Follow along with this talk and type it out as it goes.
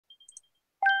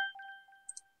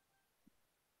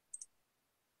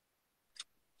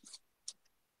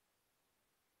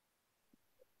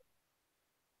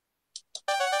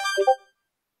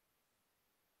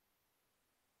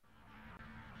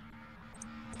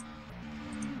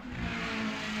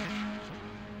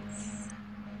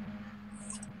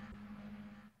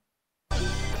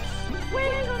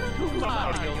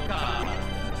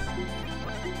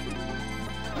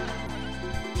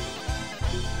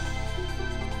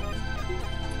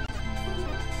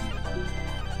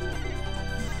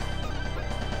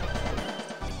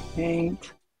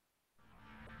Paint.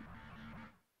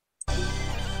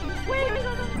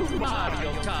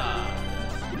 Mario time.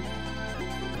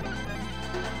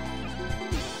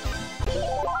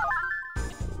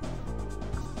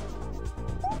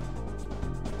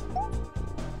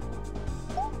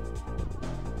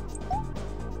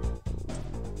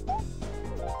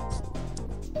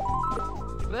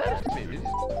 First, please.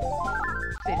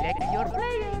 Select your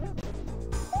player.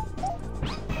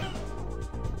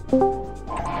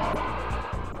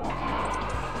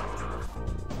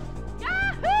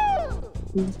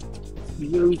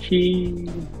 Yoshi.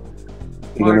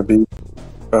 You gonna beat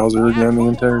Bowser again the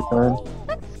entire time?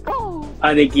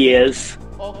 I think he is.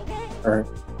 Okay. Alright.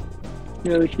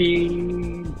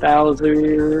 Yoshi,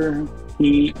 Bowser,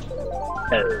 Pete,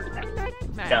 Toad.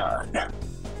 Done.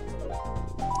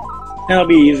 That'll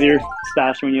be easier. It's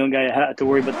faster when you don't have to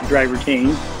worry about the driver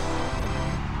change.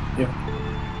 Yeah.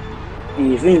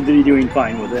 And he seems to be doing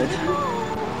fine with it.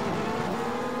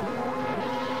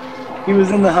 He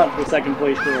was in the hunt for second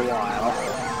place for a while.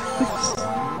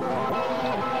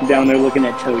 Down there looking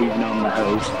at Toad even on the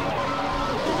host.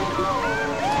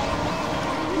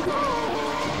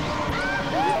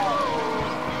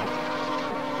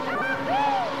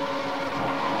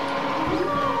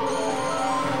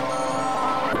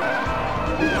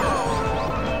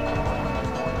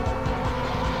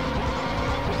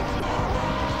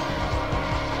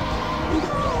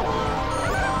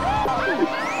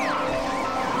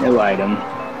 No item.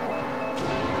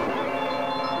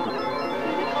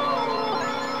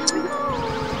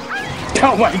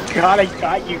 Oh my god, I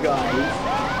got you guys.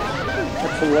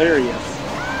 That's hilarious.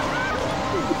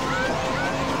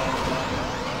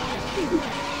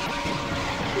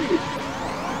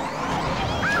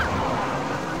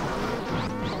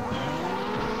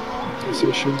 Guess I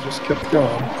should have just kept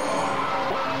going.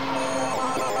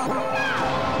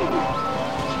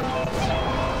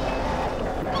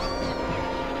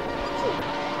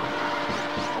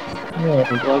 Yeah.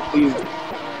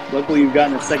 Luckily, you've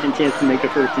gotten a second chance to make a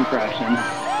first impression.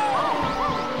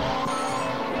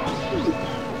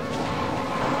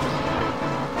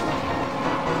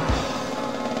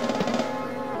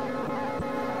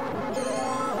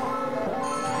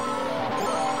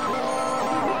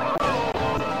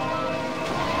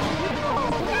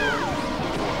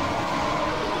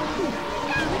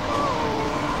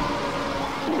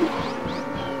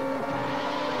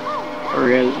 Or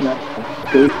not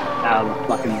go out of the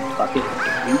fucking bucket.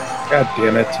 God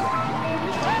damn it.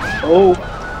 Oh!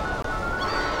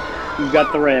 You've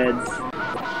got the reds.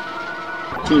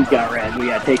 Team's got red. We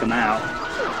gotta take them out.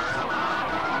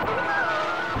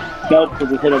 Nope, we'll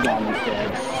just hit a bomb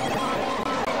instead.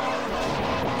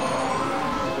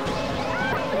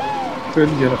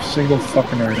 Couldn't get a single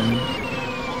fucking item.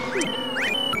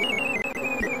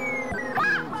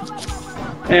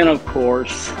 And of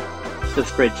course, the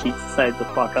spreadsheet decides to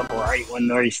fuck up right when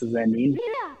the race is ending.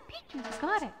 Yeah, Peaches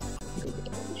got it.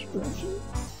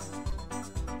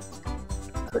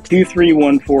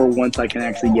 2314 once I can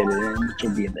actually get it in, which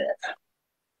will be a bit.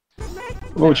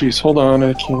 Oh jeez, hold on,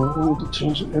 I can't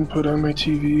change the input on my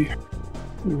TV.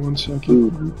 Give me 1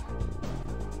 second.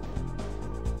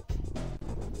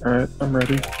 Alright, I'm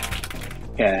ready.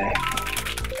 Okay.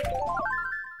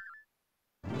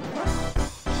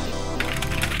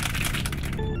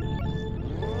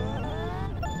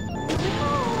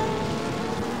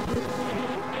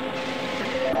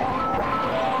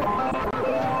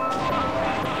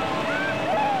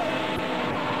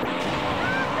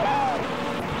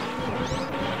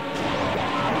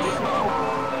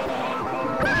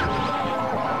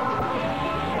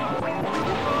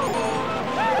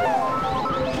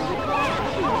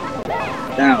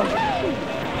 Down.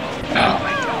 Oh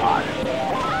my god.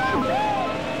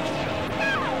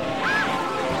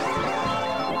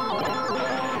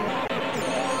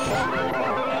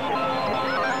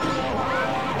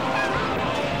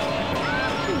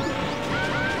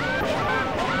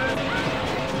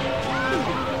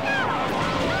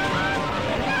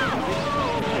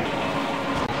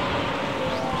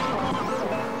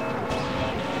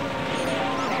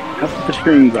 Up the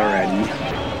strings already.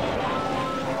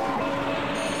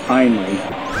 Finally.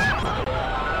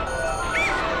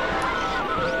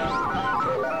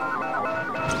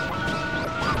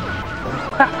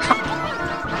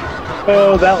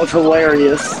 Oh, that was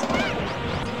hilarious.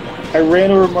 I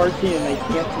ran over Marty and I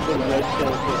canceled the red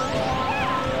shelter.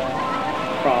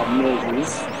 Problem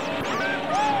is,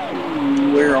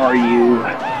 where are you?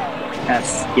 That's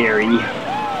scary.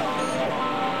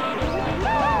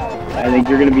 I think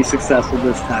you're going to be successful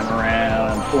this time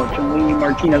around. Unfortunately,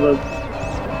 Martina votes.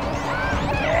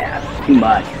 Yeah, too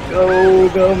much.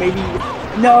 Go, maybe.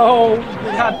 No,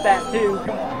 you got that too.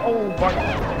 Come on. Oh, Mark.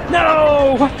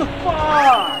 No, what the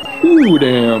fuck? Ooh,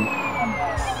 damn.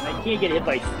 I can't get hit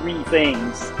by 3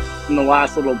 things in the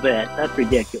last little bit. That's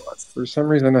ridiculous. For some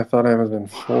reason, I thought I was in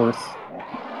 4th.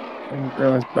 I didn't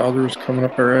realize Bowser was coming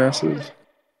up our asses.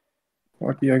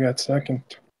 Lucky I got 2nd.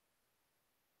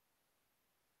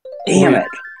 Damn Wait, it.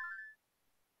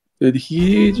 did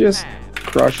he just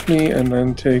crush me and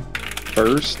then take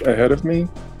 1st ahead of me?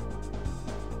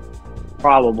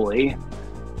 Probably.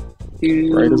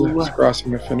 Right as I was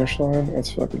crossing the finish line?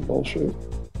 That's fucking bullshit.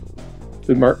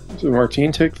 Did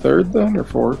Martine take 3rd then, or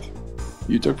 4th?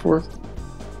 You took 4th?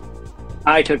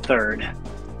 I took 3rd.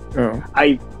 Oh.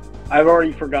 I've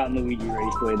already forgotten Luigi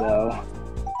Raceway though.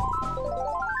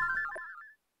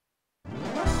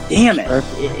 Damn it!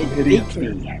 It beats me.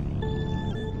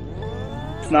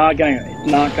 It's not gonna.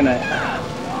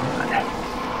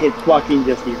 It fucking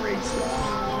just erased it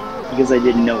because I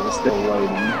didn't know it was still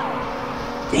loading.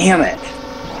 Damn it!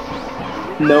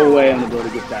 No way I'm gonna be able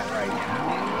to get that right now.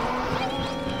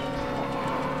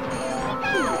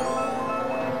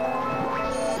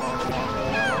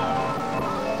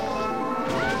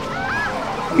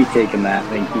 I'll be taking that.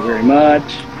 Thank you very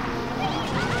much.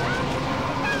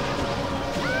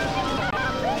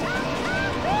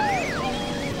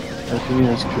 Martine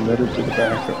is committed to the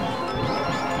backup.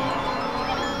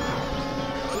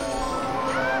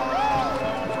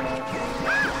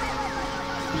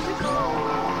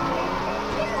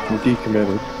 I'm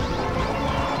decommitted.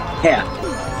 Yeah.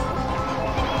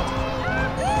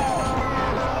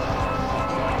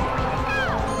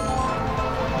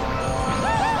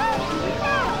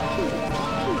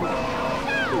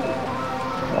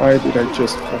 Why did I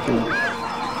just fucking...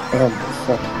 Oh my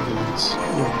fucking goodness.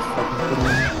 You're fucking kidding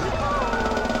me.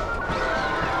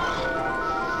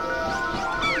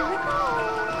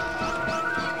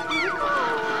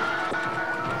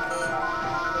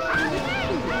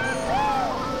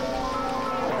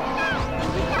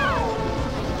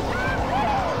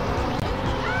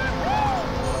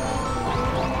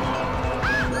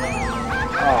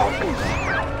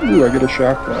 Ooh, I get a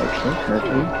shock dodge. Thanks,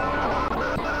 Martine.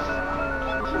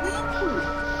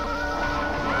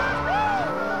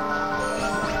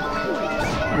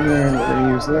 And we're going to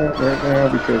use that right now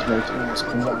because Martine is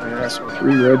coming up my ass with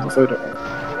 3 reds if I don't.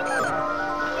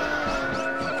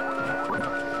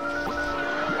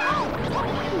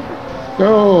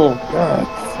 No! God,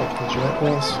 fucking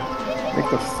jackass. Make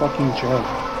the fucking jump.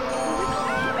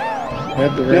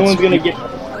 No one's gonna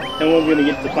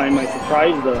get to find my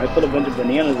surprise though. I put a bunch of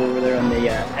bananas over there on the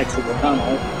exit of the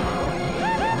tunnel.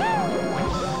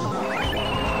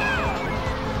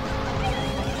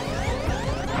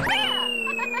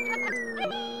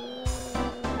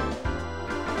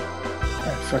 I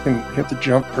fucking hit the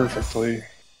jump perfectly.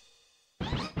 I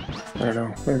don't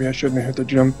know. Maybe I shouldn't have hit the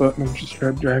jump button and just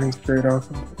tried driving straight off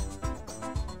him.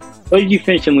 What did you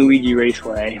finish in Luigi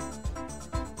Raceway?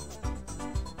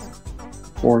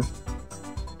 4th.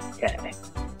 Okay.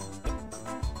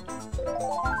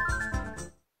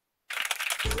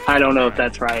 I don't know if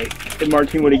that's right. If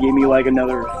Martine would have gave me like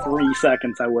another 3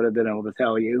 seconds, I would have been able to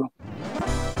tell you.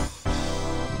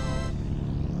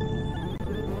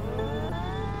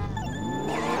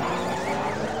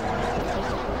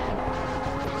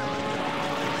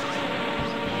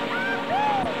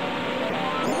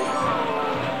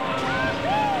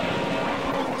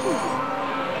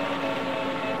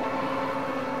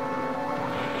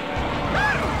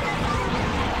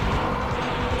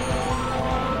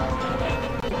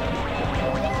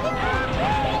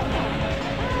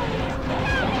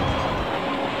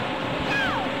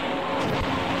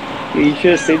 You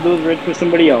should have saved those reds for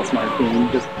somebody else,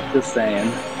 Martine. Just saying.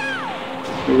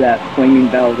 Maybe that flaming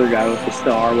Bowser guy with the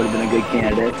star would have been a good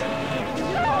candidate.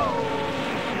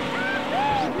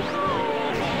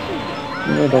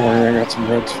 Yeah, don't worry, I got some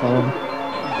reds for him.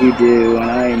 You do, and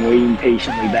I am waiting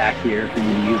patiently back here for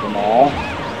you to use them all.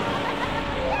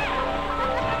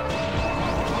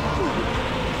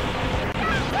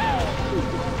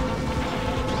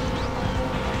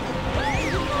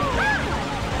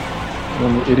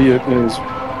 And the idiot is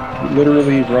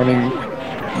literally running,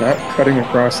 not cutting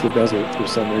across the desert for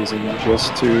some reason,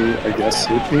 just to, I guess,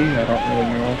 hit me? I don't really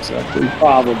know exactly.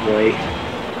 Probably.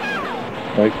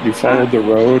 Like, you followed the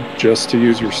road just to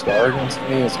use your star against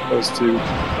me as opposed to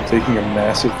taking a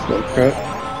massive shortcut.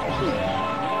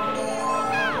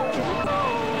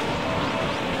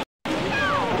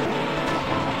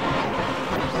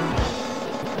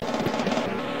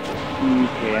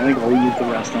 Okay, I think I'll use the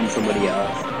rest on somebody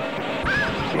else.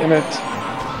 Damn it.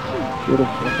 Should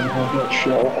have fucking had that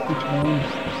shell every time.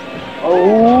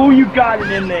 Oh, you got it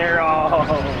in there. Oh.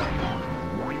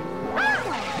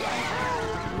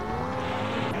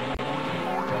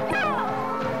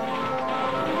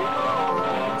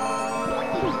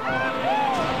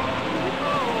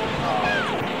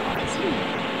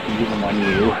 even on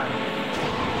you.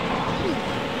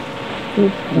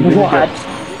 What?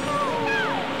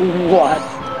 What?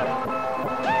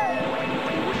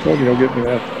 Told you don't get me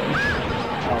that time.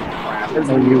 Oh crap!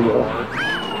 Oh, you will.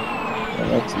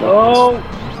 That's not Oh!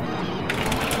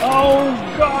 Oh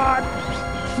God!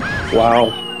 Wow.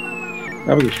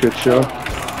 That was a shit show.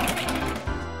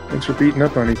 Thanks for beating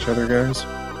up on each other, guys.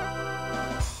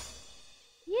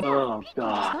 Oh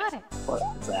God! Got it. What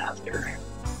a disaster!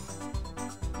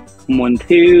 1,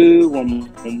 2,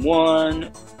 1,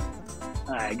 1.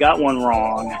 I got one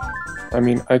wrong. I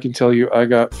mean, I can tell you I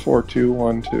got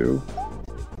 4-2-1-2.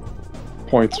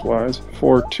 Points wise.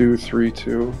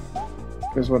 4-2-3-2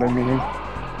 is what I mean.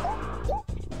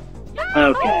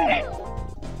 Okay.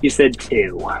 You said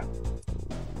 2.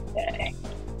 Okay.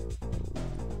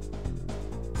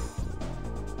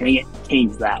 Dang it,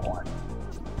 change that one.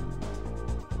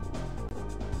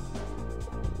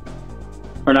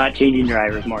 We're not changing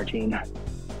drivers, Martine.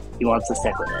 He wants to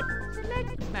stick with it.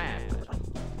 Select map.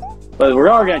 But we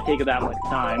are going to take that much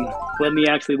time. Let me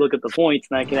actually look at the points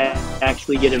and I can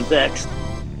actually get him fixed.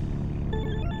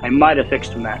 I might have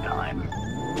fixed him that time.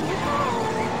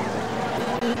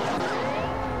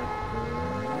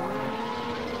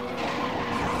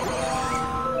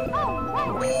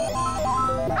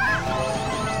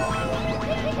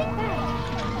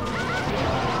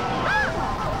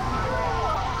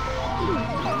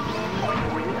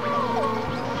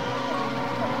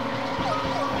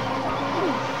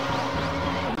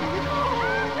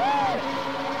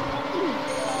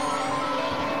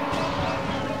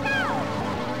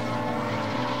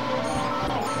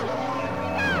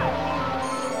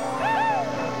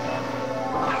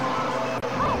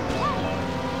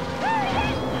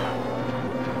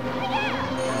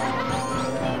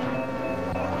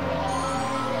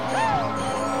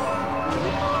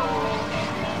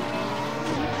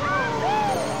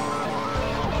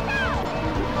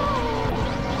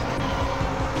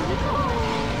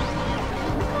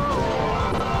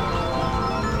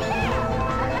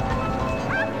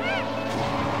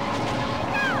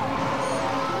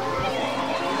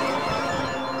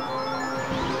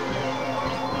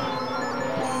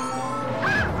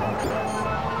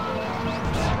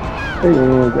 Hey,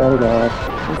 got it off.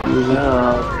 Thank you.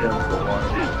 Oh, good lord.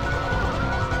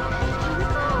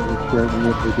 I'm sure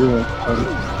what they're doing, but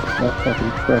it's not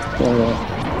fucking fresh oil.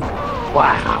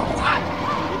 Wow.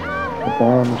 A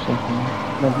bomb or something.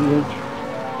 Not huge.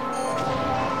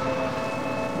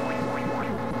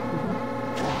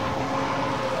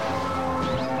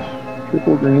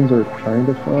 Triple greens are kind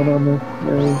of fun on this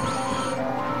race.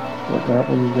 But not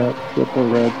when you got triple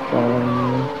red following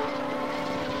you.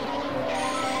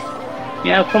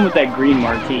 Yeah, have fun with that green,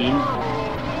 Martine.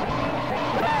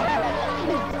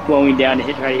 Slowing down to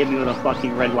try to hit me with a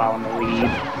fucking red while in the lead.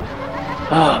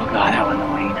 Oh god, how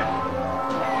annoying.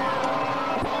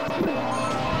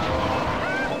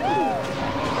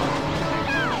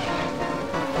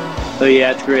 So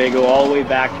yeah, it's great. I go all the way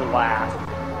back to last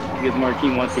because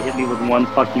Martine wants to hit me with one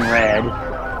fucking red.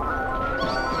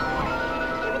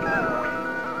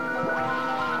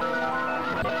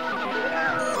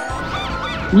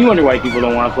 You wonder why people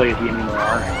don't want to play with you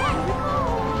anymore.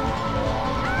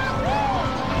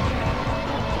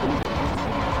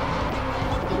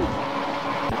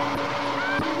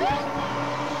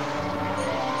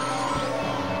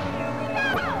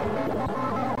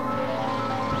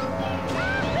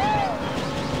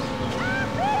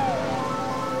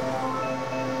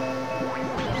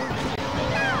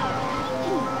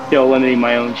 Still limiting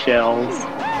my own shells.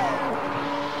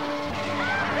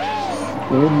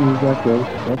 Well, you got those.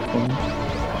 That's fine.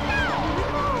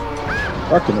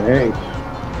 Fucking A.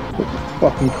 Put the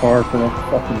fucking car for that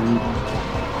fucking reason.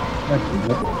 That's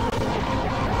it.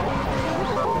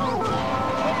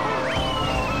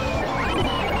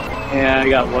 Yeah, I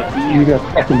got lucky. You got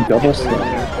fucking double stuff,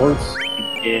 of course.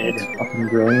 I did. It's fucking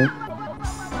brilliant.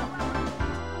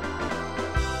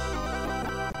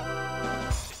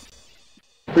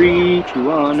 Three, 2,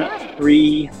 1.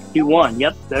 3, 2, 1.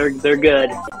 Yep, they're good.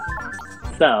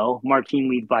 So Martine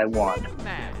leads by 1.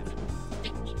 Map.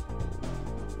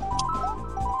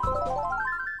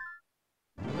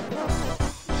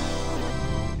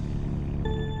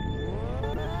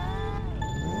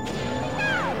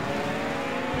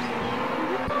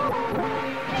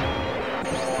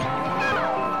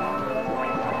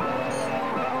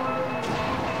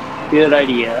 Good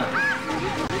idea.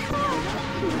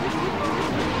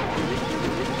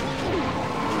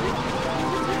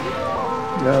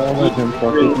 Yeah, I'll let him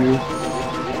fuck with you.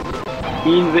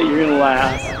 Means that you're gonna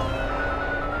last.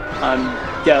 I'm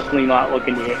definitely not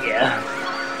looking to hit you.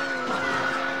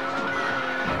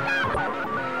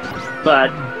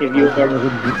 But if you are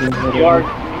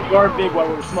big while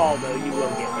we're small, though, you will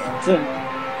get hit. Let's see.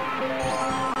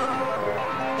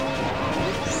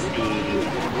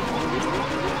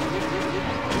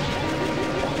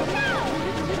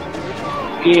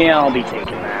 Yeah, I'll be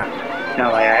taking that.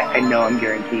 Not like I know I'm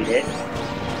guaranteed it.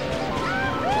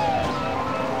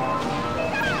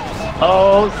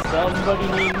 Oh, somebody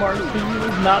named Martine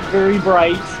is not very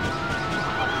bright.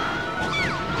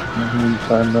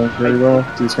 Time those very well.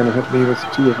 He's going to hit me with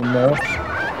 2 of them now.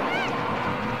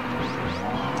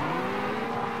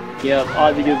 Yep,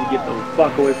 all you do is get the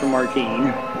fuck away from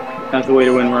Martine. That's the way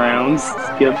to win rounds.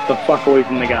 Get the fuck away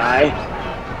from the guy.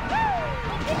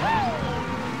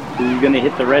 He's gonna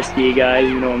hit the rest of you guys,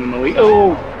 you know I'm in the way.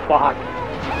 Oh, fuck.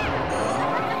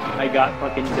 I got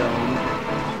fucking domed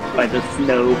by the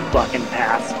snow fucking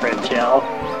pass spread shell.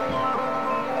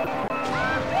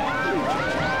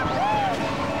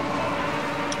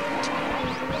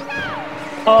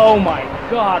 Oh my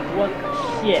god, what the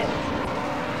shit?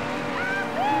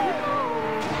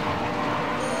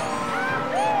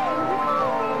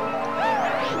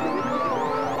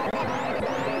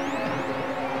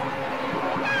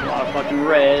 A lot of fucking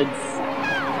reds.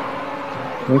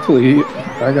 Luckily,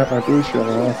 I got my blue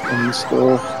shell off and he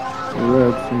stole the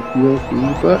red from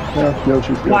Tyoshi, but now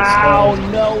Yoshi's got wow,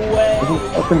 no way! Doesn't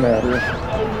fucking matter. No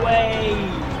way!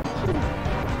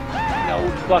 No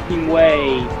fucking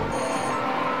way!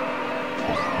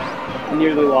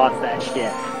 Nearly lost that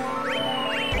shit.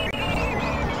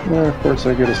 Yeah, of course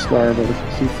I get a star, but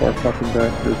it's too far fucking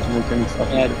back here to make any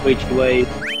fucking Yeah, it's way too late.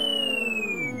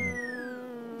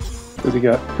 Because he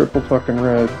got triple fucking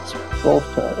reds both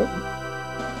times.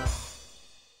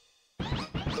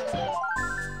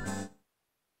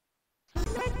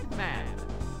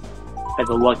 As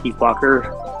a lucky fucker.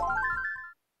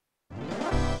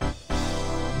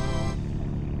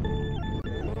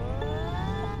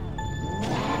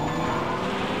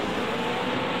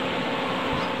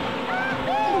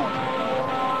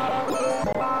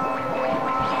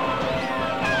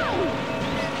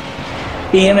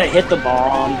 Damn it, hit the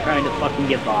ball. I'm trying to fucking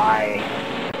get by.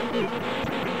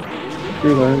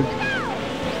 Your leg.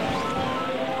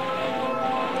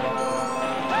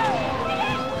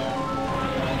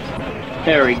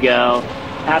 There we go.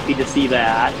 Happy to see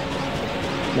that.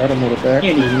 Got him with a back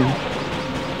Can't green.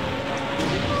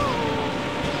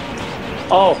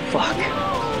 Oh, fuck.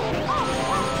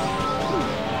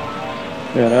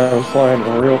 Yeah, I was flying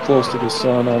real close to the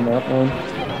sun on that one.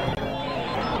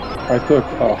 I took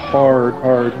a hard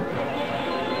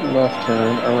left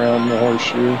turn around the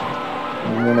horseshoe,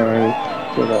 and then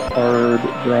I took a hard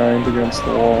grind against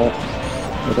the wall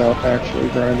without actually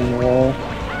grinding the wall.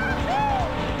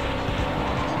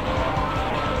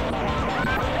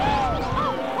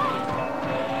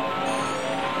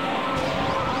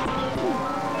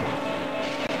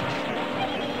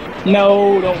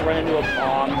 No, don't run into a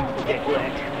bomb. Get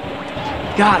quick.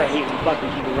 God, I hate when fucking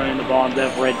people run into bombs that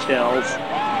have red shells.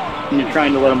 And you're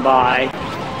trying to let them by.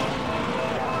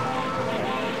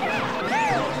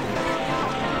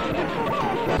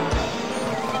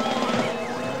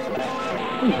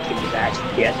 Give me that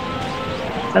shit.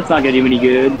 That's not gonna do any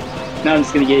good. Now I'm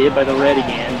just gonna get hit by the red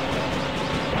again.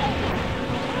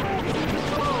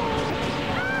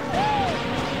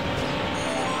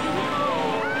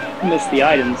 Missed the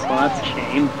items, well that's a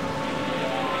shame.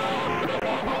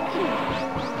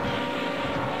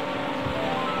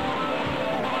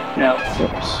 No.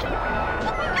 Oops.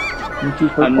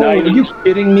 I'm not Are even- you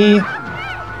kidding me?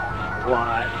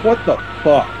 What? What the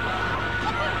fuck?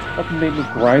 Fucking made me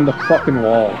grind the fucking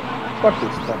wall. Fuck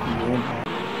this fucking game.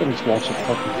 Let me just watch the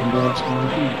fucking windows.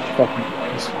 Fucking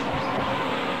guys.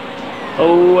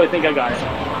 Oh, I think I got it.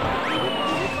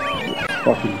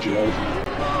 Fucking joke.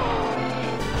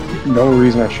 No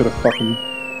reason I should have fucking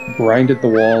grinded the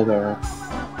wall there.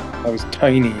 I was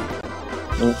tiny.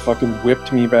 And it fucking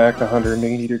whipped me back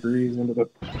 180 degrees into the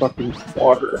fucking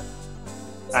water.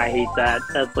 I hate that.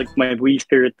 That's like my least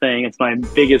favorite thing. It's my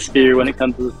biggest fear when it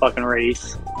comes to this fucking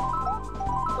race.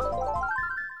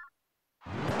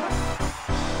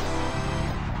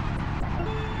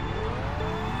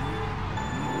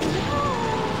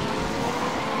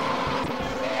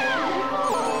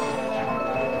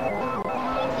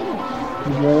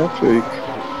 Yeah, fake.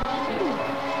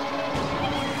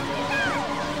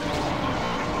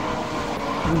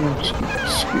 I'm just gonna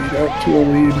skate out to a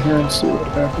lead here and see what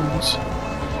happens.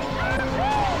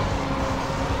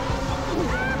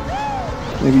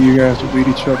 Maybe you guys will beat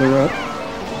each other up.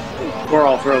 Or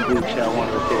I'll throw a blue shell, one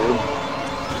or two.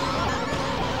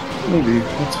 Maybe,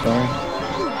 that's fine.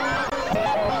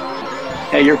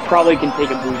 Hey, you probably can take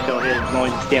a blue shell hit as long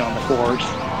as you stay on the course.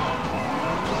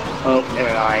 Oh,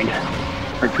 never mind.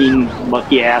 Martine,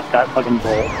 lucky ass, got fucking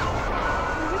bolt.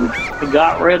 I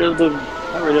got rid of the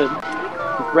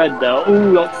red though.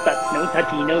 Ooh, don't touch, no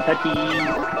touchy, no touchy,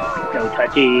 no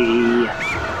touchy.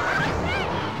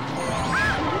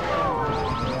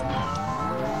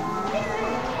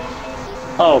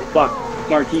 Oh fuck,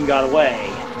 Martine got away.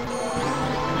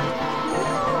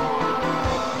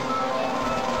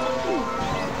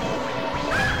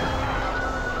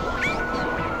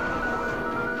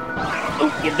 Oh,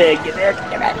 get there, get there,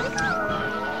 get there.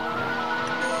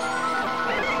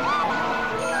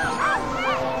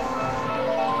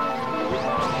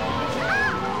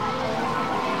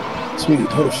 Sweetie,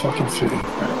 put a fucking fitting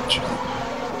crouch.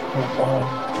 Oh, wow.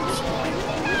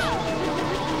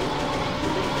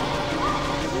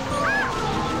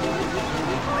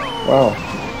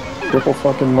 Wow. Triple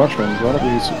fucking mushrooms. That'll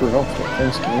be super helpful.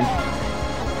 Thanks, game.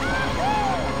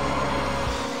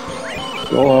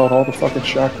 Fill out all the fucking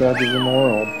shock badges in the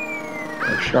world.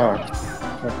 I'm shocked.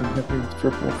 Fucking hit me with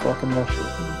triple fucking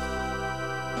mushrooms.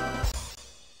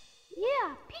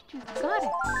 Yeah, Peaches got it.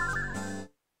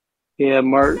 Yeah,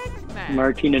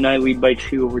 Martine and I lead by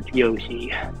 2 over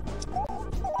Tyoshi.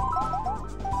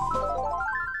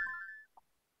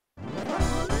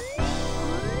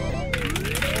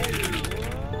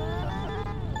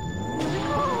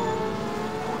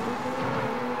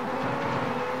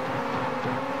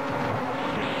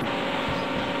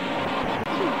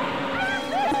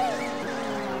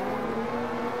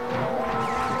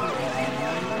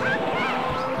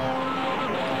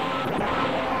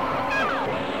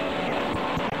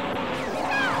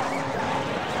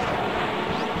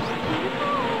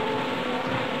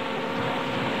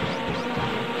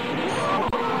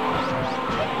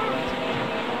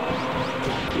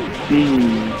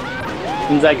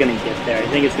 When's that gonna get there? I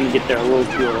think it's gonna get there a little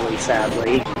too early,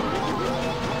 sadly.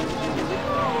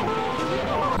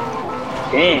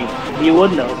 Dang, you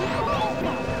wouldn't have.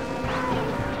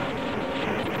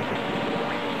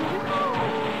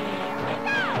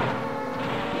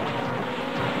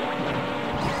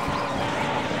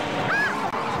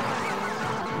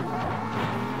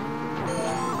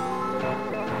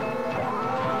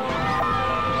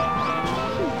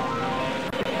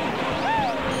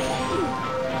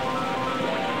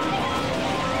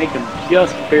 I think I'm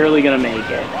just barely gonna make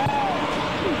it.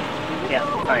 Yeah,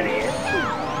 I made it.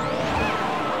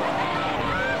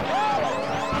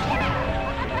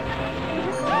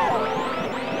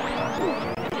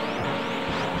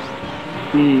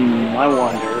 I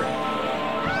wonder.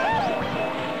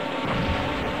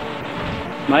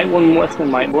 Might one whistle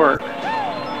might work.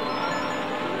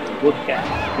 Look at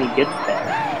it. He gets there.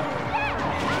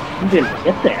 He didn't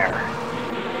get there.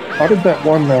 How did that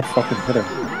one not fucking hit him?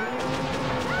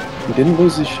 He didn't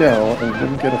lose his shell and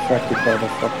didn't get affected by the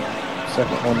fucking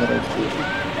second one that I threw.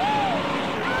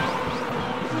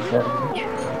 Garbage.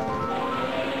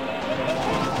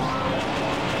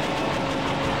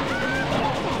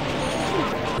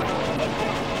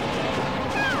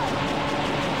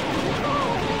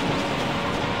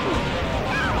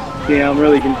 Yeah, I'm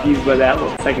really confused by that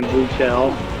little second blue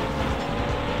shell.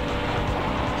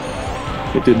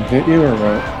 It didn't hit you or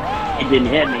what? It didn't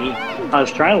hit me. I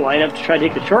was trying to line up to try to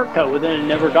take the shortcut with it and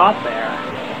never got there.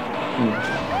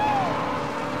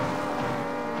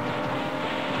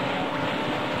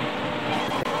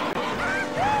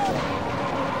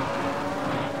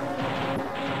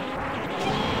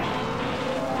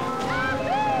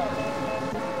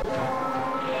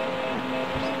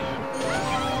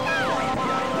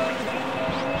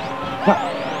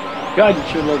 God, you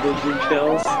sure love those blue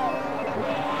shells.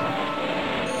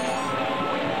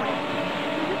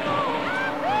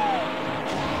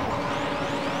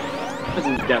 This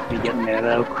is definitely getting there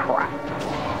though. Crap.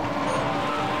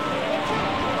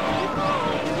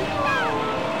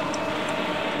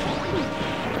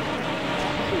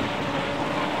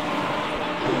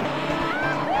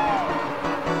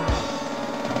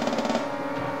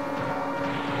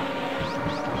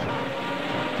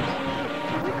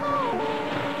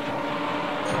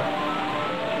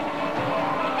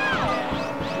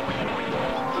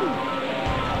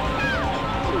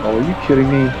 Oh, are you kidding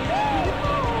me?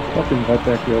 Fucking let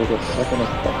that go the second of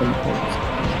fucking points.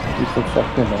 He so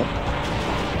fucked him up.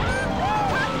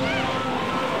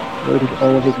 Loaded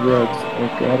all of his reds.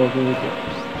 Thank God I really did.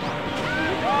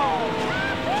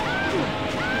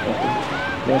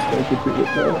 Yes, I could do it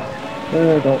though.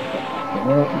 Don't.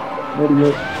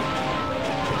 Idiot.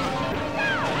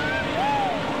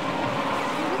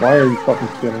 Why are you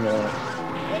fucking spinning out?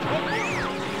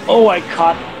 Oh, I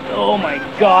caught. Oh my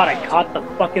god, I caught the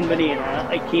fucking banana.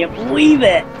 I can't believe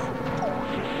it.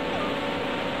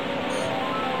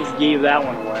 Just gave that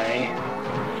one away.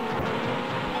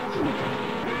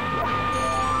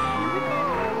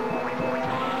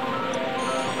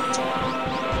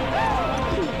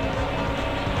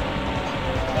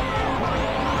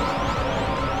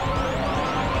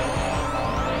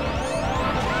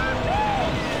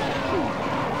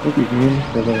 Look at you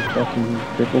for the fucking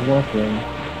triple walking.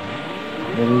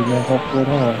 Really not helpful at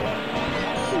all.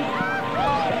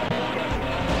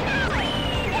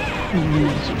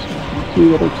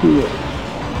 Two out of two.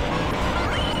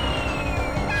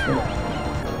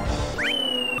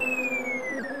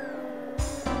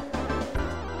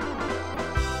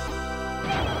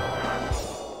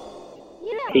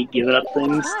 Hate giving up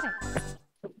things.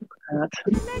 Got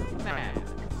it. Next man.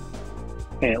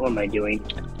 Okay, what am I doing?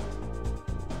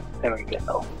 There we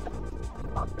go.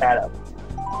 Pop that up.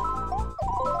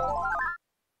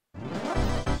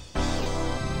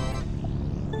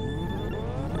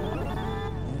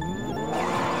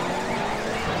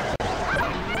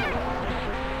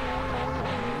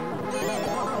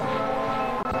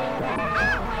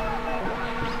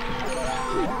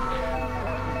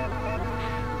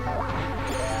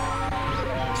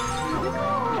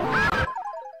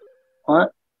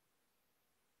 What?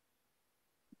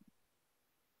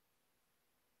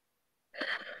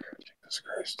 Jesus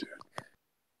Christ, dude.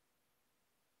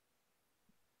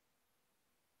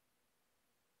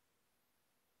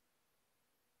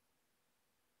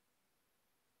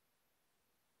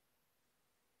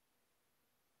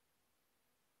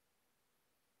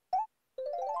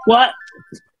 What?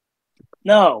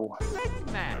 No.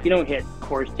 Next man. You don't hit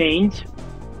course change.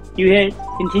 You hit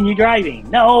continue driving.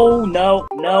 No, no,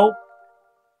 no.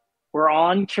 We're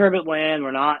on Sherbet Land.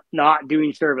 We're not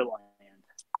doing Sherbet Land.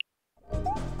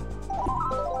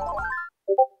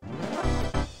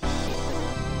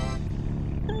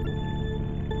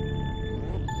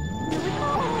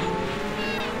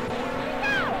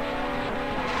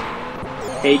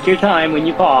 Take your time when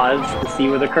you pause to see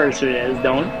where the cursor is.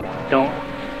 Don't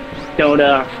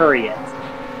hurry it.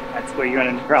 That's where you're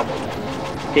running into trouble.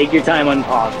 Take your time on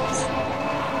pauses.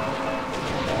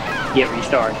 Get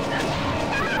restarted.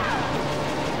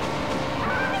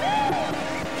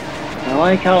 I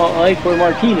like where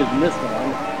Martine is in this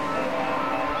one.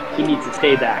 He needs to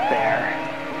stay back there.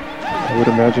 I would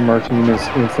imagine Martine is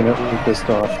infinitely pissed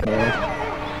off now.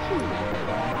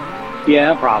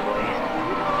 Yeah, probably.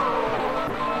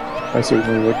 I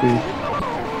certainly would be.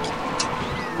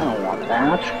 I don't want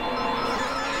that.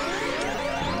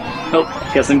 Oh,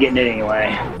 guess I'm getting it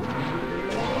anyway.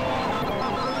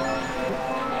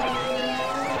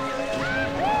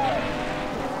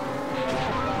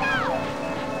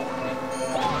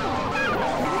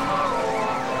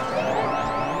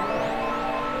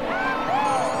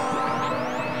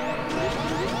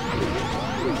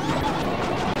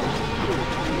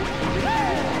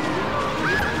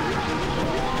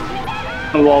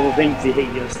 Of all the things you hate,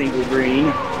 you have single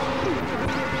green.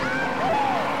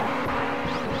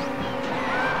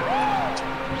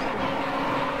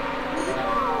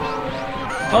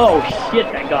 Oh shit,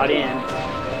 that got in.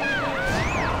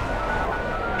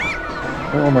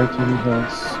 Oh, Martine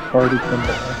has already come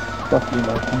back. Fuck you,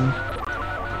 Martine.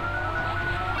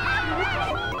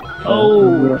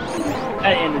 Oh,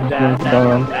 that ended that. That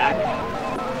went back.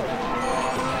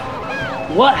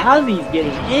 What? How's he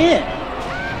getting in?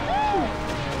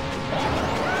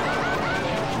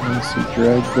 He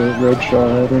dragged the red shot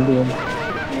right into him.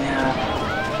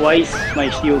 Yeah. Twice my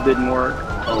shield didn't work.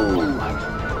 Oh.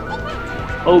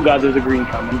 Oh god, there's a green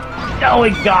coming. No,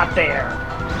 it got there!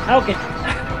 How can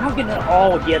it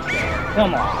all get there?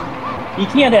 Come on. You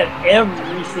can't have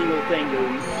every single thing go.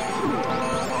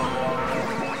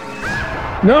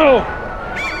 No!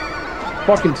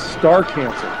 Fucking star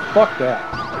cancer. Fuck that.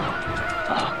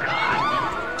 Oh god.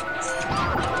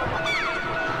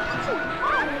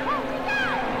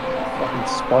 Fucking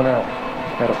spun out.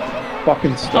 Had a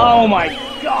fucking star. Oh my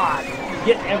god!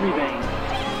 Get everything.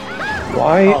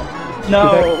 Why? Oh.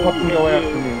 No, did that fucking go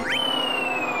after me?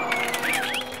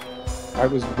 I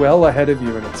was well ahead of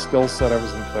you and it still said I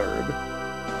was in third.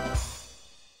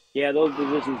 Yeah, those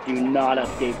positions do not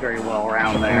update very well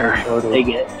around there. Totally.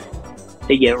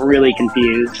 They get really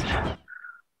confused.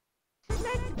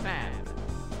 Next man.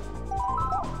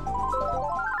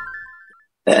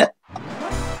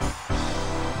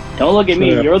 Don't look at me,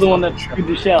 Sure. you're the one that screwed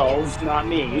the shells, not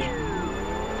me.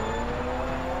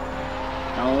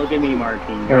 Don't look at me,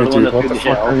 Martin. You're Hey, the one dude, that what threw the the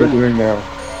fuck are you shells. doing now?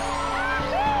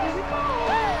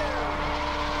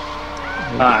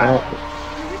 Alright.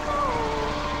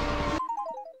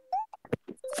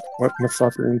 What in the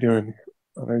fuck are you doing?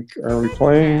 Like, are we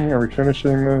playing? Are we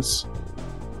finishing this?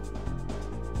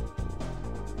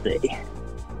 see.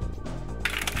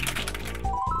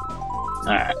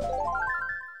 Alright.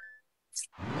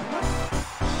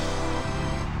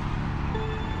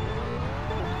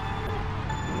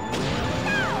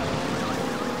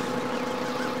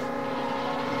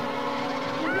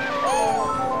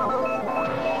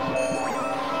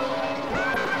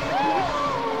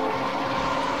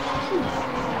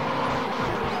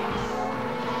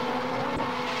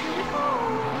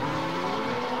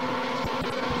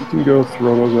 You can go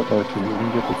throw those at Martin. You can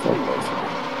get the fuck out.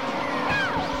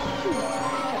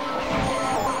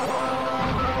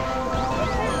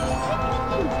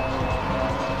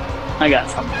 I got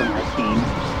something for my team.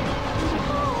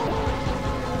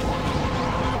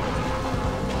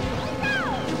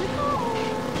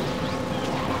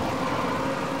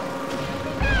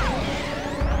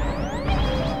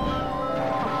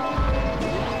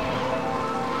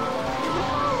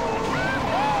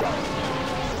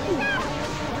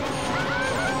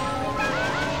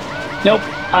 Nope,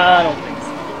 I don't think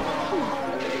so.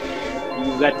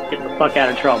 You got to get the fuck out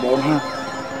of trouble.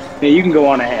 Yeah, you can go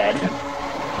on ahead.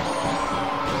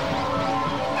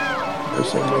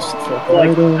 Guess I missed the fuck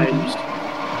Like, items.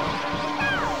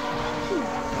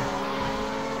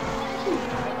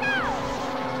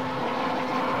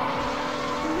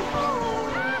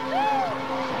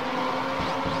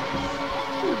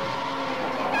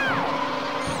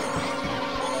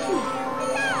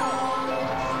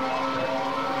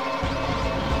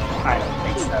 I don't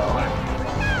think so.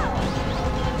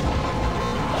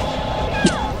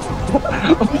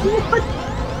 What?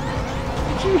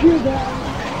 Did you hear that?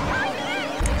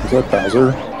 Is that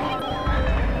Bowser?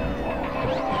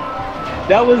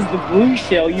 That was the blue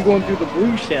shell. You going through the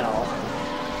blue shell?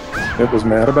 It was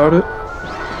mad about it?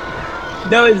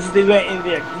 No, they went in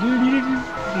there.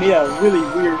 Made a really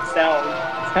weird sound.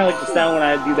 It's kind of like the sound when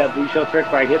I do that blue shell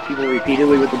trick where I hit people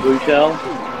repeatedly with the blue shell.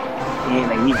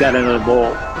 And he got another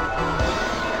bolt.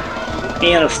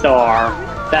 And a star.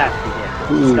 That's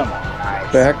ridiculous. Come on,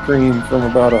 guys. Back green from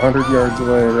about 100 yards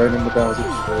away, right into Bowser's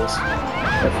face.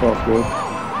 That felt good.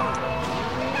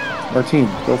 Martine,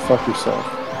 go fuck yourself.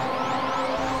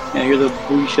 Now you're the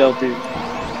blue shell dude.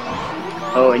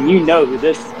 Oh, and you know who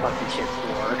this fucking shit's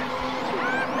for.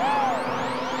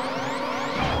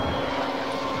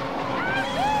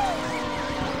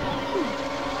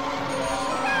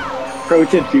 Pro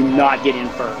tip, do not get in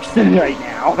first right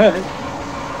now.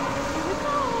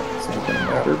 It's not gonna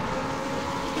matter.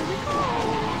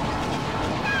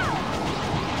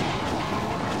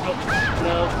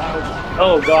 No,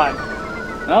 oh god.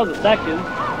 That was a second.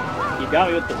 You got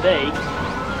me with the fake.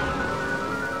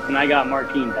 And I got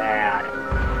Martine bad.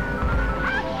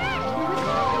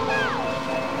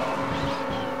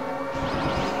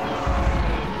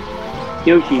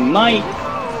 Yoshi might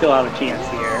still have a chance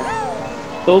here.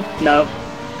 Oh, no.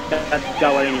 That's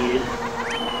got what I needed.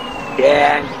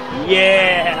 Yeah.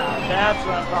 Yeah! That's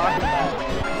what I'm talking about.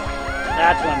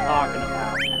 That's what I'm talking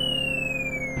about.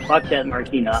 Fuck that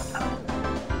Martine up.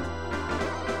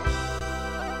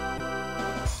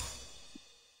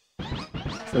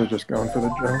 Should have just gone for the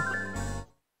jump.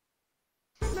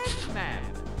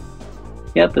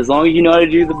 Yep, as long as you know how to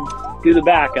do the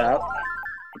backup,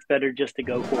 it's better just to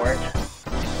go for it.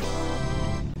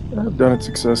 I've done it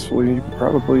successfully.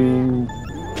 Probably,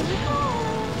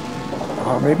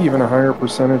 maybe even a higher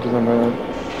percentage than the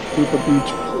Koopa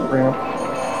Beach ramp.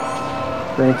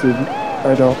 Granted,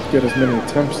 I don't get as many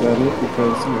attempts at it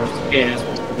because you have to have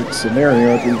a specific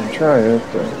scenario to even try it,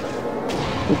 but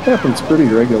it happens pretty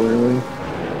regularly.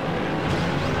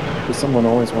 Because someone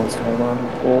always wants to hold on to the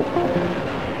bolt.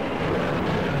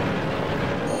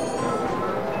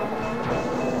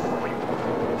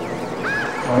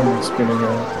 I'm spinning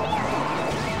out.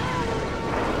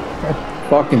 God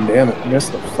fucking damn it,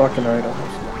 missed the fucking items.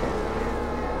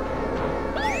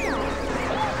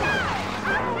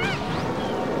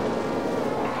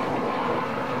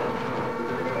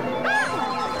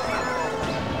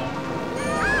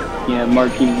 Yeah,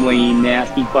 Martine's laying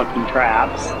nasty fucking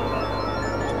traps.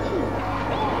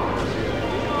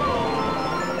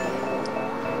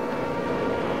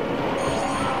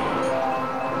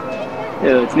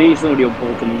 Ew, it's maybe somebody will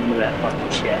bolt him into that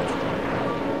fucking shit.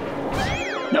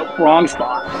 Nope, wrong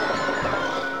spot.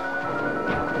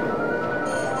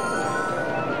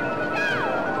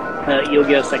 You'll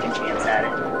get a second chance at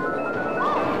it.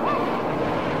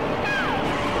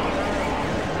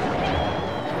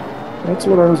 That's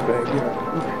what I was begging.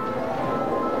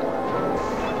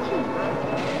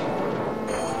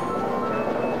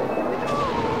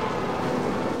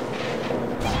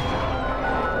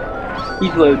 He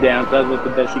slowed down, so that was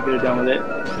the best he could have done with it.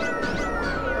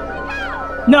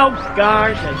 No,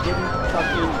 gosh, I didn't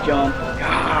fucking jump.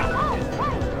 God.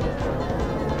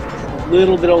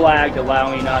 Little bit of lag to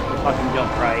allow me not to fucking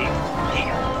jump right.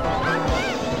 Damn.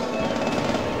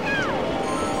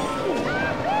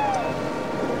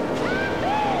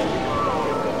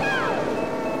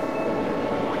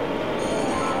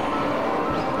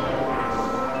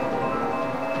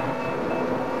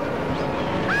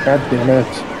 God damn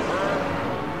it.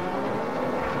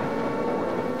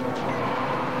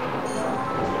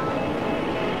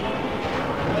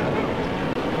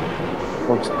 Of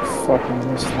course, I fucking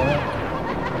missed that.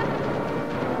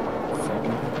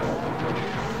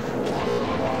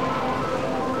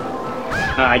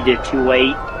 I did too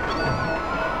late.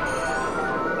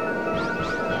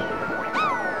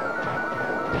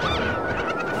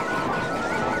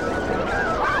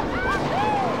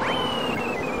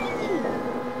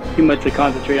 Too much to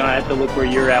concentrate on. I have to look where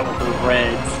you're at with those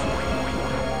reds.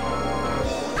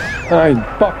 I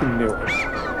fucking knew it.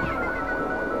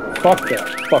 Fuck that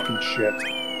fucking shit.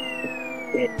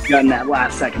 It's gotten that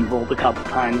last second volt a couple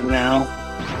times now.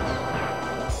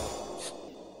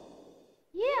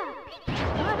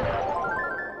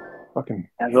 Fucking.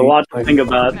 There's a lot to think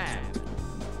about.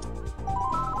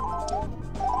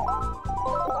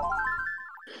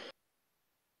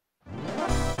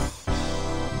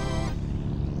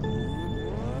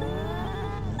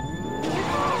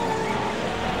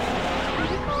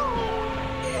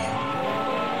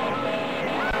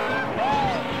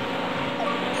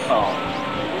 Oh,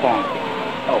 bonk.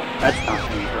 Oh, that's not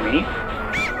funny for me.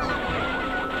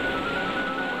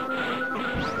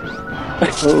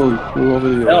 Oh, flew over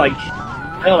the Well, edge.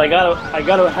 I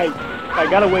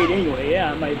gotta wait anyway.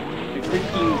 Yeah, my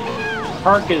freaking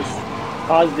carcass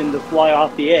caused him to fly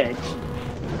off the edge.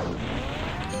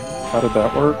 How did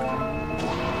that work?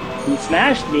 He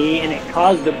smashed me, and it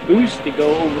caused the boost to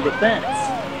go over the fence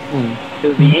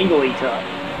because of the angle he took.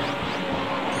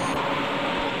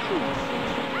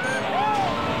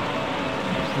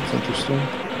 That's interesting.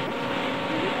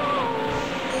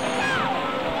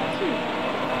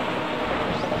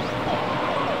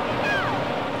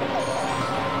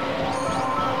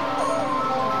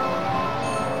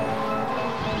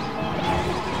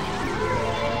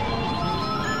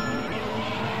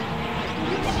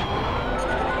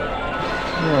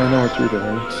 Yeah, I know what you're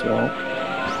doing, so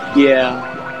Yeah.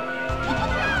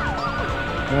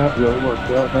 that really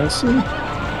worked out nicely.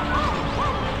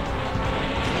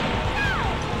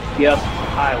 Yep.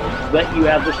 I will let you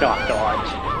have the shock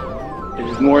dodge. It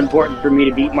is more important for me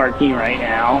to beat Martine right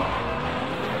now.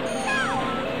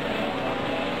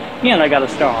 And I got a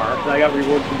star. So I got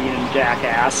reward for being a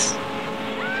jackass.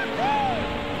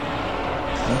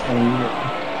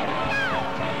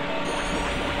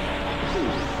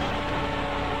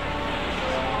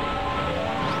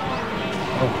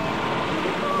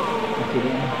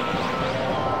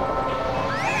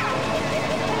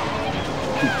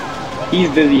 He's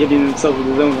busy hitting himself with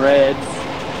his own reds.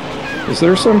 Is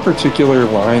there some particular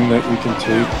line that you can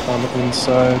take on the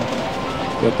inside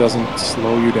that doesn't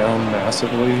slow you down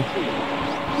massively?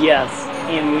 Yes,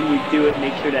 and when you do it,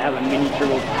 make sure to have a mini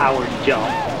turbo powered jump.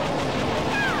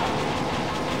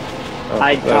 Oh,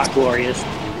 I got glorious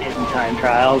in time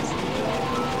trials.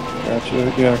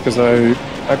 Gotcha. Yeah, because I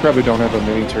probably don't have a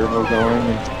mini turbo going,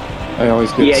 and I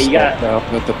always get stopped out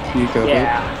at the peak of it.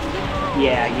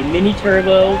 Yeah, you mini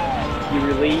turbo, you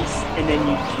release, and then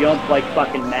you jump like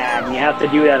fucking mad. And you have to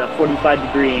do it at a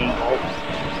 45-degree angle.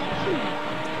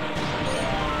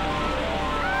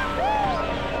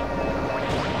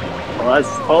 Well, that's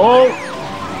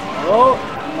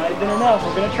might have been enough.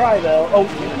 We're gonna try though. Oh,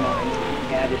 never mind.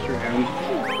 Yeah, just room.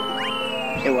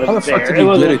 It wasn't How the fuck there. did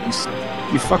you get it?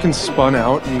 You fucking spun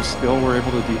out and you still were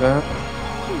able to do that?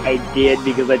 I did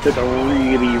because I took a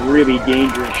really, really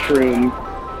dangerous shroom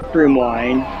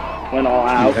line. Went all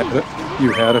out.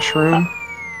 You had a shroom?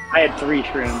 I had 3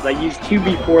 shrooms. I used 2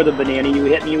 before the banana you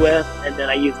hit me with, and then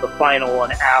I used the final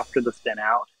one after the spin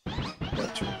out.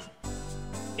 Gotcha.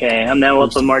 Okay, I'm now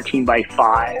up on Martine by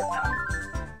 5.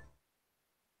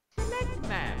 Next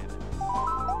man.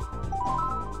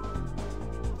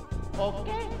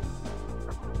 Okay.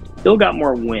 Still got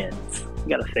more wins.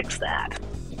 Gotta fix that.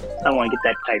 I want to get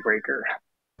that tiebreaker.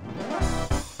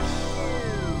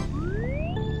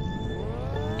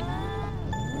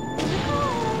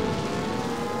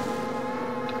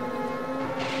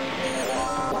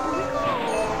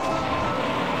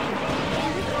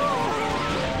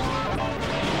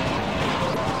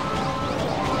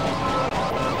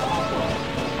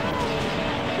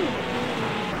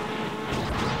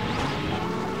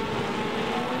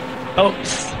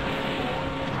 Oops.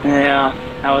 Yeah,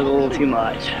 that was a little too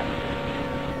much.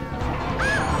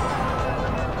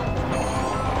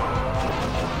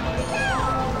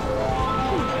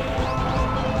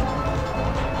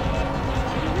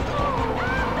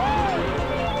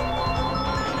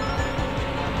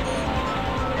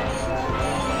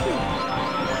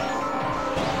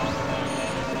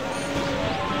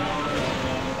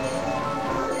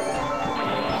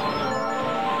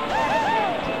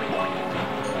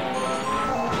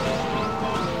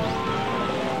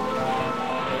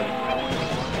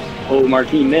 Oh,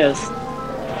 Martin missed.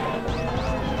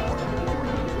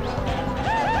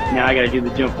 Now I gotta do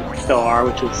the jumping star,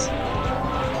 which is...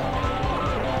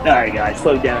 Alright guys,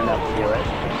 slow down enough to do it.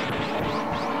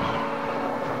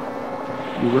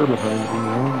 You were behind me. I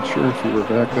wasn't sure if you were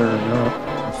back there or not.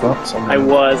 I thought someone... I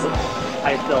was.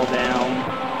 I fell down.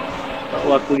 But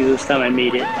luckily this time I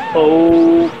made it.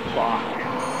 Oh, fuck.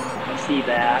 I see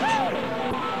that.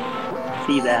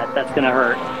 See that. That's gonna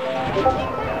hurt.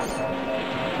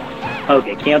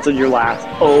 Okay, canceled your last.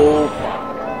 Oh, fuck.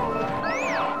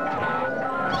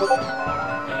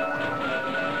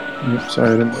 Oops, sorry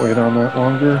I didn't wait on that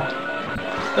longer.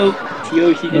 Oh,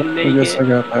 Tyoshi didn't make it. I guess I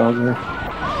got Bowser.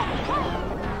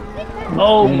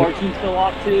 Oh, Martin fell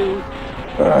off too.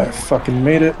 I fucking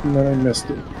made it and then I missed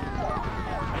it.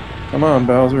 Come on,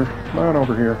 Bowser. Come on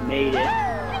over here. Made it.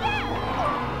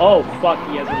 Oh, fuck,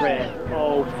 he has a red.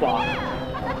 Oh, fuck.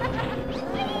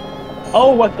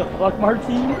 Oh, what the fuck,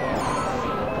 Martin?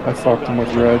 I fucked him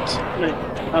with reds.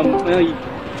 Well, you...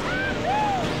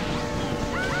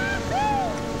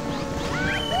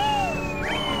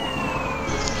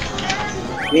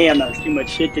 Damn, that was too much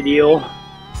shit to deal.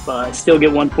 But I still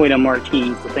get 1 point on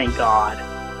Martin, so thank God.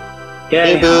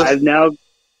 Okay, Hey, Booth. I've now...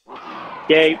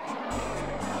 Okay.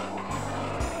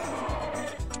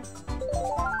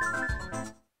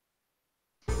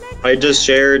 I just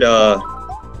shared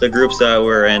the groups that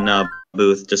were in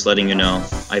booth, just letting you know.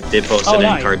 I did post it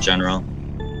nice. in Kart General.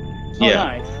 Oh, Yeah.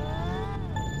 nice.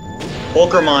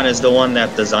 Pokemon is the one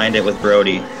that designed it with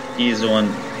Brody. He's the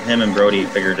one, him and Brody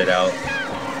figured it out.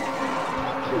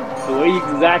 So what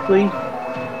exactly?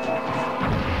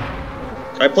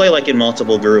 I play like in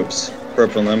multiple groups for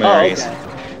preliminaries. Oh,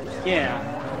 okay. Yeah.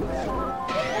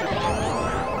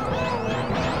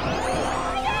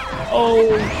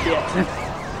 Oh, shit.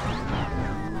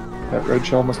 That red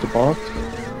shell must have bonked.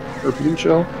 Or blue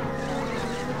shell.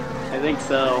 I think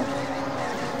so.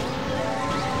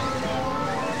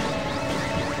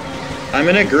 I'm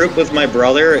in a group with my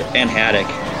brother and Haddock,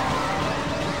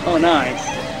 Oh, nice.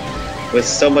 with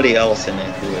somebody else in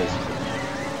it who is.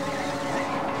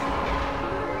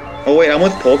 Oh wait, I'm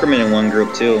with Pokerman in one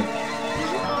group too.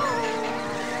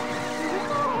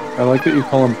 I like that you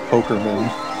call him Pokerman.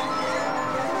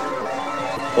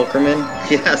 Pokerman?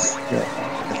 Yes. Yeah.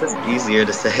 This is easier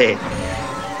to say.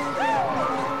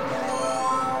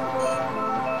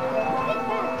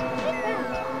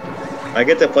 I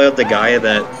get to play with the guy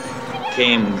that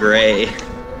came gray.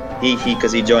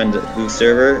 Because he joined the booth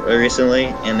server recently,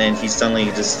 and then he's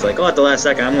suddenly just like, oh, at the last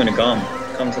second, I'm gonna come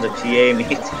to the PA meet.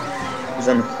 He's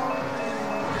on.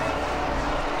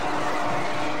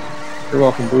 You're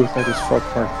welcome, Booth. I just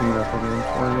fucked Martine up again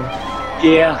for you.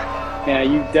 Yeah,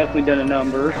 you've definitely done a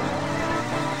number.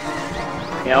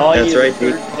 Yeah, all I That's need right, is a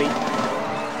third place.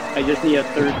 I just need a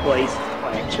third place,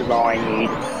 which is all I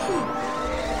need.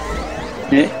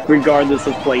 Regardless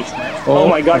of placement. Oh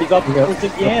my god, he's up close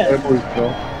again!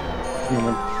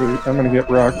 I'm gonna get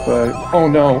rocked by... Oh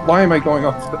no, why am I going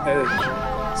off the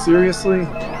edge? Seriously?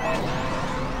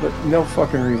 But no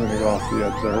fucking reason to go off the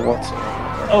edge there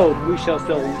whatsoever. Oh, blue shell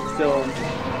still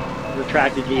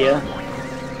retracted to you.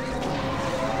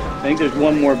 I think there's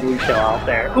one more blue shell out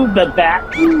there. Ooh, the bat!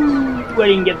 Ooh, I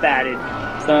didn't get batted.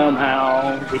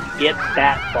 Somehow, did you get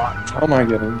bat fucked? How am I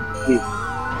getting?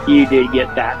 You did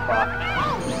get bat fucked.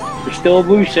 There's still a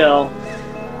blue shell.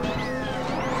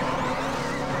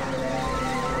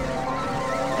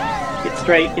 Get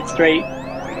straight, get straight.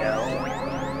 There we go.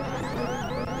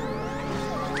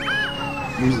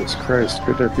 Jesus Christ,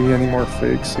 could there be any more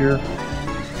fakes here?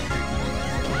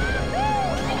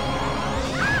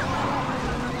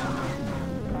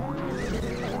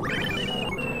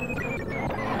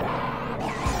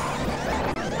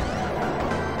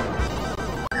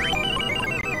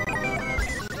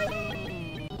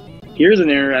 Here's an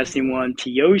interesting one.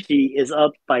 Tyoshi is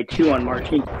up by 2 on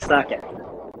Martin second.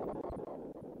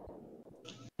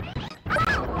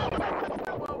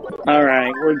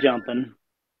 Alright, we're jumping.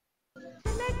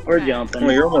 We're jumping. Oh,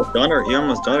 you're almost done. You're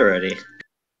almost done already.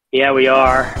 Yeah, we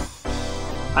are.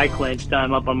 I clinched.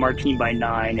 I'm up on Martin by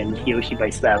 9 and Yoshi by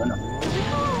 7.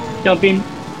 Jumping.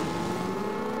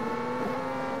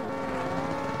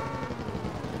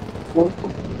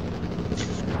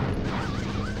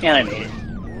 And I made it.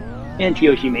 And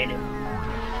Tyoshi made it.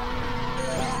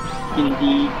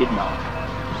 Indeed did not.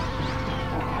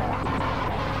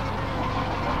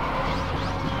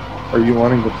 Are you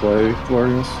wanting to play,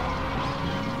 Glorious?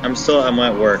 I'm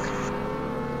at work.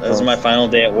 This is my final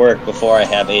day at work before I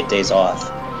have 8 days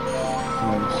off.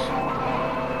 Nice.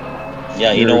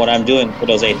 Yeah, you know what I'm doing for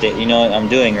those 8 days. You know what I'm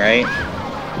doing, right?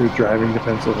 You're driving to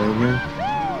Pennsylvania?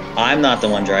 I'm not the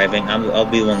one driving. I'll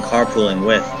be the one carpooling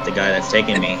with the guy that's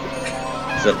taking me.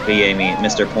 So PA me,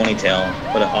 Mr. Ponytail.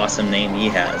 What an awesome name he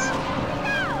has.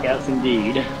 Yes,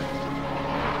 indeed.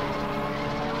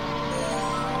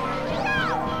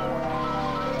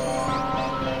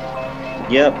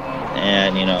 Yep,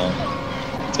 and you know,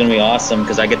 it's gonna be awesome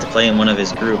because I get to play in one of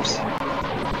his groups.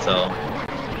 So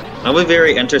I'll be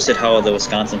very interested how the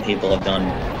Wisconsin people have done,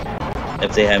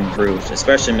 if they have improved,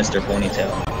 especially Mr.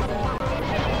 Ponytail.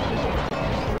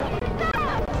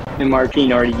 And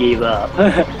Martine already gave up.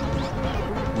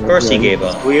 Of course he gave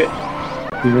up. He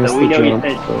missed we the know jump,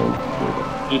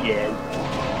 he did.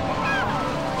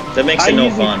 That makes it no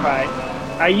fun.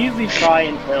 I usually try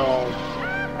until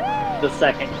the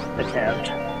second attempt.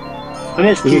 I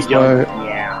missed two jumps.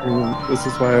 Yeah. This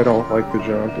is why I don't like the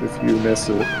jump. If you miss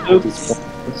it, it's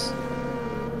pointless.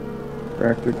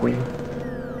 Practically.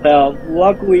 Well,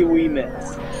 luckily we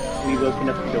missed. We've opened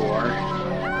up the door.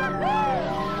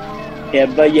 Yeah,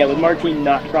 but yeah, with Martine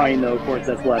not trying though, of course,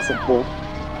 that's less of full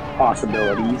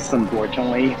possibilities,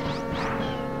 unfortunately.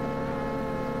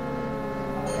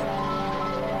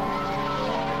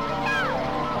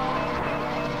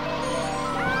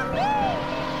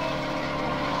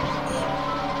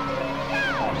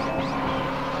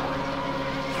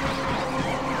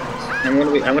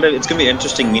 It's gonna be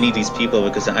interesting meeting these people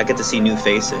because I get to see new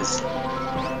faces.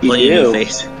 You do.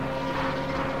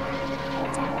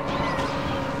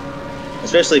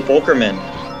 Especially Pokerman.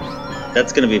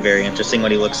 That's gonna be very interesting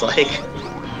what he looks like.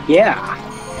 Yeah.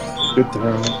 Good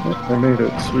time. I made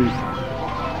it. Sweet.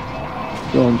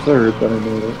 Going third, but I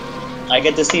made it. I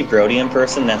get to see Brody in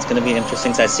person. That's gonna be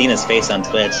interesting. I've seen his face on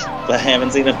Twitch, but I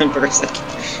haven't seen him in person.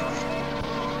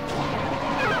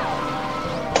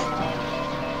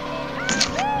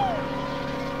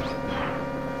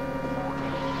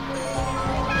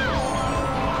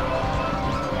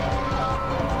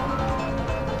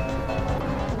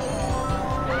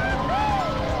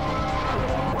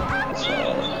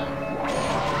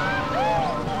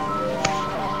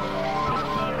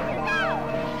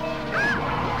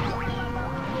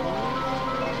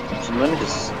 Let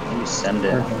me send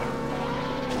it. Okay.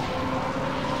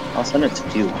 I'll send it to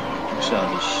you. Actually,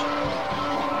 I'll just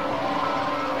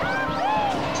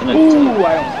send it Ooh,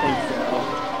 I don't think so.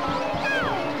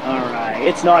 Alright,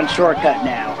 it's non-shortcut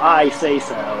now. I say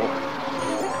so.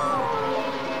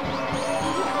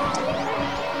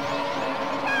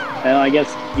 Well, I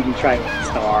guess you can try it with the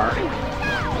star.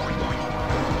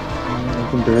 I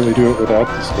can barely do it without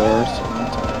the stars.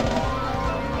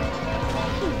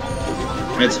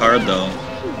 It's hard though.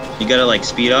 You gotta like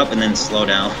speed up and then slow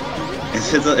down.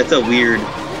 It's a weird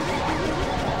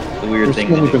There's thing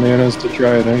too to many do. bananas to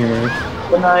try it anyway.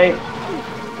 Good night.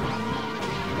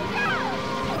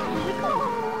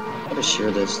 I gotta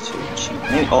share this to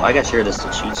Cheech. I gotta share this to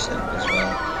Cheech then as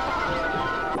well.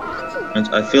 And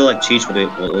I feel like Cheech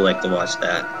will like to watch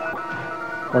that.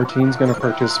 Martine's gonna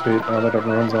participate now that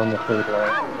everyone's on the third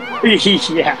line.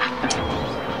 Yeah.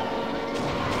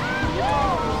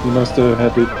 He must have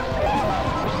had to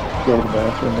go to the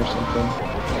bathroom or something.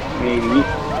 Maybe.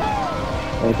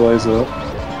 I'll blaze up.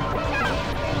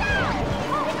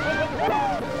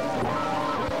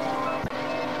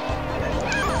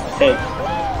 Hey.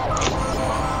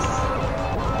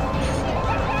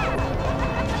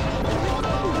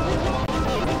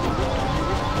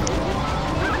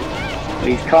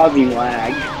 He's causing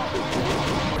lag.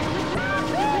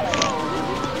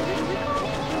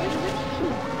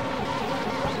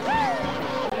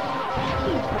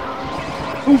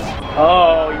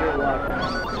 Oh, you're lucky.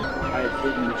 I was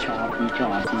hitting the chompy.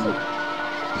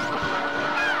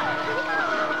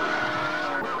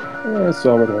 I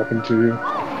saw what happened to you.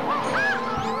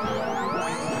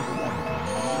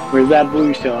 Where's that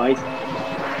blue side?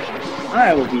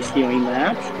 I will be stealing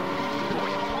that.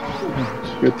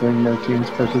 It's a good thing Martine's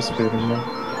participating now.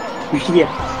 Yeah.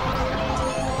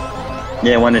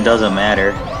 Yeah, when it doesn't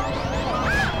matter.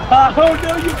 Oh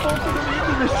no, you bolted him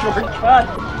into the shortcut!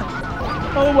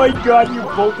 Oh my god, you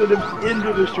bolted him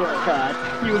into the shortcut.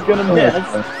 He was gonna miss.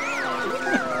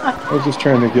 I was just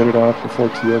trying to get it off before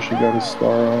Tyoshi got his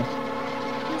star off.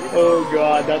 Oh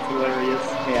god, that's hilarious.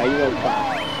 Yeah, you won't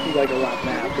clap. He's like a lap and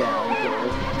a half down.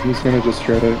 So. He's gonna just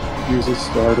try to use his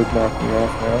star to knock me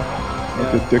off now.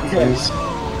 Like a dick face.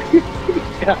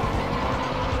 Yeah.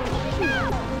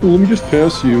 Well, let me just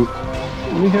pass you.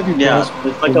 Let me have you pass.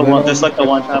 Just like the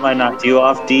one time I knocked you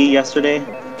off D yesterday.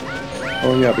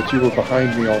 Oh yeah, but you were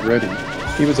behind me already.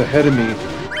 He was ahead of me.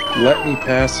 Let me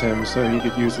pass him so he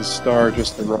could use his star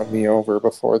just to run me over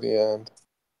before the end.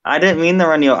 I didn't mean to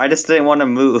run you. I just didn't want to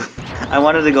move. I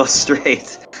wanted to go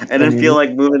straight. I didn't feel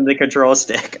like moving the control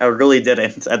stick. I really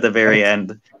didn't at the very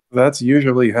end. That's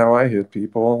usually how I hit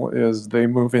people, is they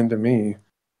move into me.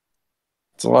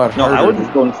 It's a lot No, I harder. was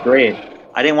just going straight.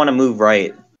 I didn't want to move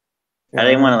right. I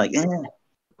didn't want to like.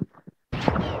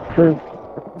 Sure.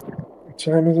 What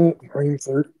time is it?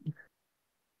 9:30.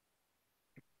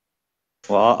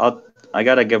 Well, I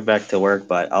gotta get back to work,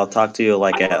 but I'll talk to you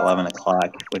like at 11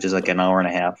 o'clock, which is like an hour and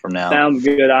a half from now. Sounds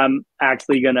good. I'm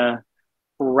actually gonna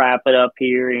wrap it up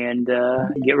here and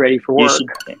get ready for You work.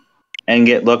 should and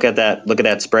look at that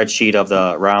spreadsheet of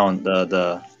the round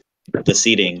the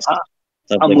seedings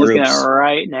of I'm the looking at it groups.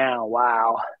 right now.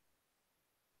 Wow.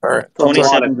 All right.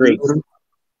 27 groups.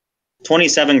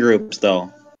 27 groups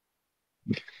though.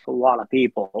 A lot of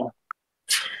people. All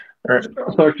right.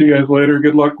 I'll talk to you guys later.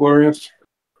 Good luck, Glorious.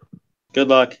 Good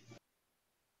luck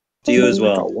to you as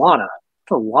That's a well.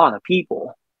 lot of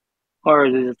people. Or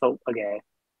is it just okay?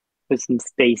 There's some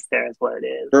space there, is what it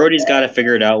is. Brody's got to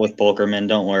figure it out with Bulkerman.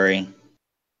 Don't worry.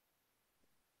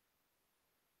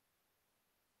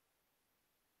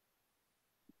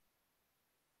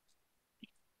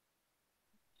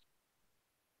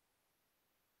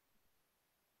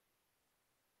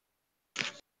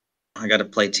 I got to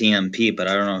play TMP, but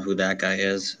I don't know who that guy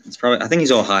is. It's probably I think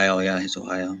he's Ohio. Yeah, he's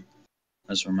Ohio.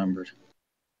 I just remembered.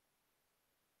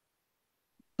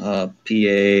 PA.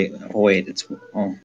 Oh wait, it's